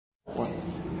One.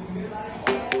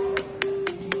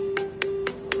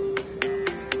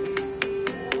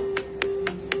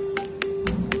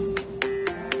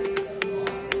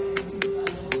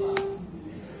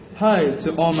 Hi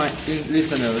to all my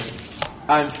listeners.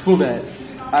 I'm Fubet.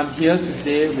 I'm here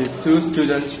today with two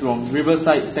students from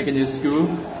Riverside Secondary School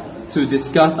to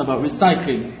discuss about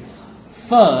recycling.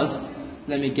 First,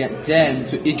 let me get them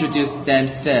to introduce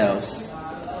themselves.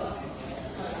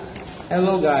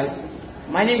 Hello guys,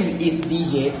 my name is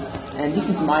DJ and this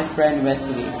is my friend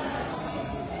Wesley.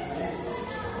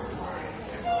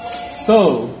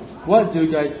 So, what do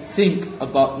you guys think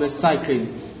about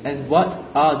recycling and what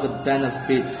are the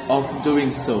benefits of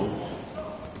doing so?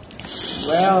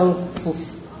 Well,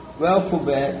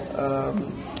 Fubet,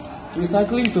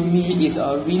 recycling to me is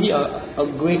really a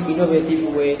great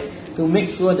innovative way to make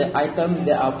sure that items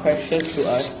that are precious to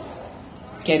us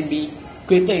can be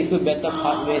created into better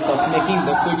pathways of making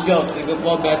the future of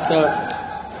Singapore better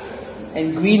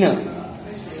and greener.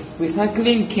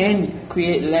 Recycling can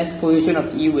create less pollution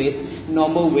of e-waste,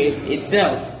 normal waste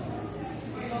itself.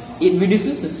 It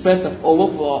reduces the stress of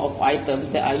overflow of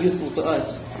items that are useful to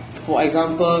us. For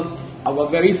example, our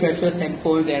very precious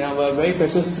handphones and our very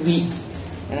precious sweets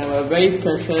and our very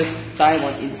precious time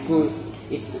in school.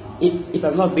 If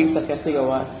I'm not being sarcastic or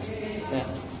what. Yeah.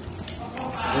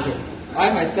 Okay. I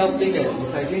myself think that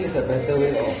recycling is a better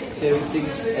way of clearing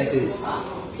things as it is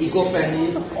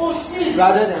eco-friendly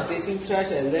rather than placing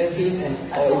trash at landfills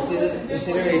or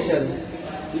incineration.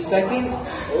 Recycling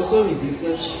also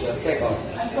reduces the effect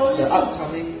of the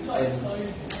upcoming and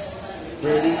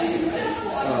really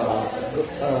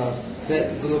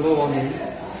bad global warming.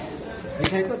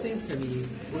 Recycled things can be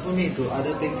also made into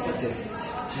other things such as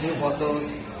new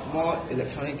bottles, more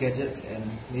electronic gadgets, and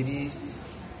maybe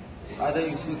other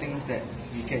useful things that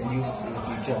we can use in the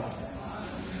future.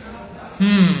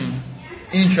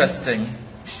 Interesting.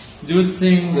 Do you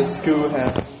think the school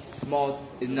have more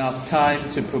enough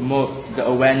time to promote the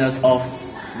awareness of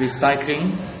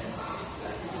recycling?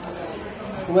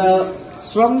 Well,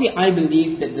 strongly I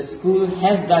believe that the school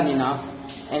has done enough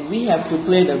and we have to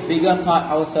play the bigger part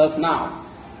ourselves now.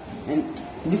 And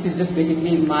this is just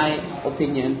basically my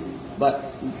opinion,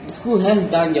 but the school has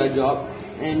done their job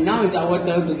and now it's our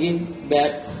turn to give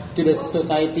back to the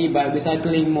society by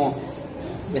recycling more.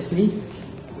 Wesley?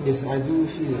 Yes, I do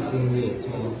feel the same way as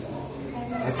well.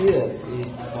 I feel that it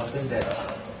is important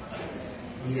that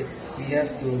we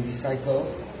have to recycle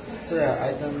so that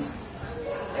items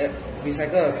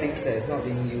recycle the things that is not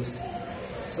being used,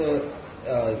 so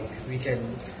we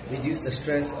can reduce the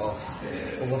stress of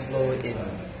overflow in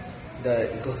the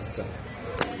ecosystem.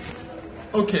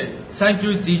 Okay, thank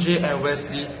you DJ and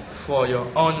Wesley for your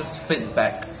honest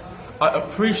feedback. I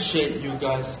appreciate you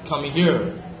guys coming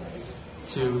here.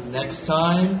 Till next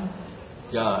time,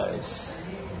 guys.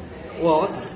 Well,